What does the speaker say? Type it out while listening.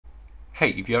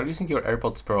Hey, if you are using your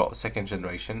AirPods Pro second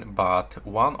generation, but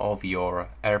one of your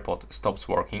AirPod stops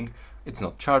working, it's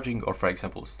not charging, or for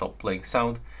example stop playing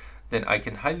sound, then I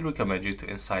can highly recommend you to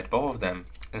insert both of them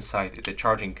inside the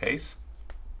charging case.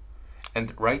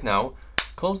 And right now,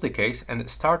 close the case and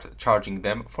start charging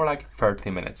them for like 30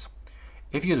 minutes.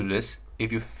 If you do this,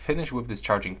 if you finish with this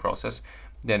charging process,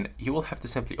 then you will have to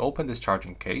simply open this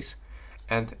charging case,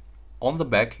 and on the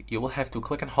back you will have to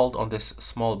click and hold on this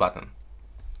small button.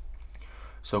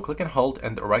 So click and hold,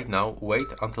 and right now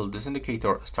wait until this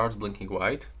indicator starts blinking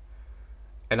white,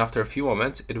 and after a few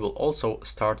moments it will also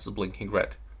start blinking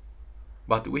red.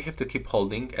 But we have to keep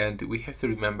holding, and we have to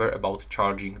remember about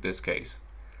charging this case.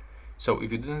 So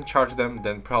if you didn't charge them,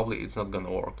 then probably it's not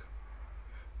gonna work.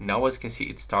 Now as you can see,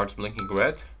 it starts blinking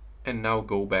red and now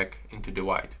go back into the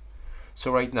white.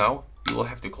 So right now you will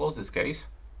have to close this case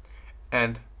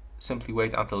and simply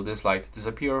wait until this light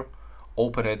disappears,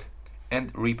 open it, and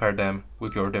repair them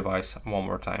with your device one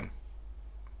more time.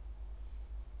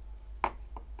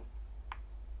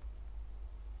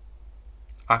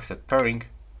 Accept pairing,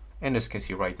 and as you can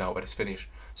see right now it is finished.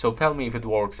 So tell me if it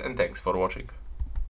works, and thanks for watching.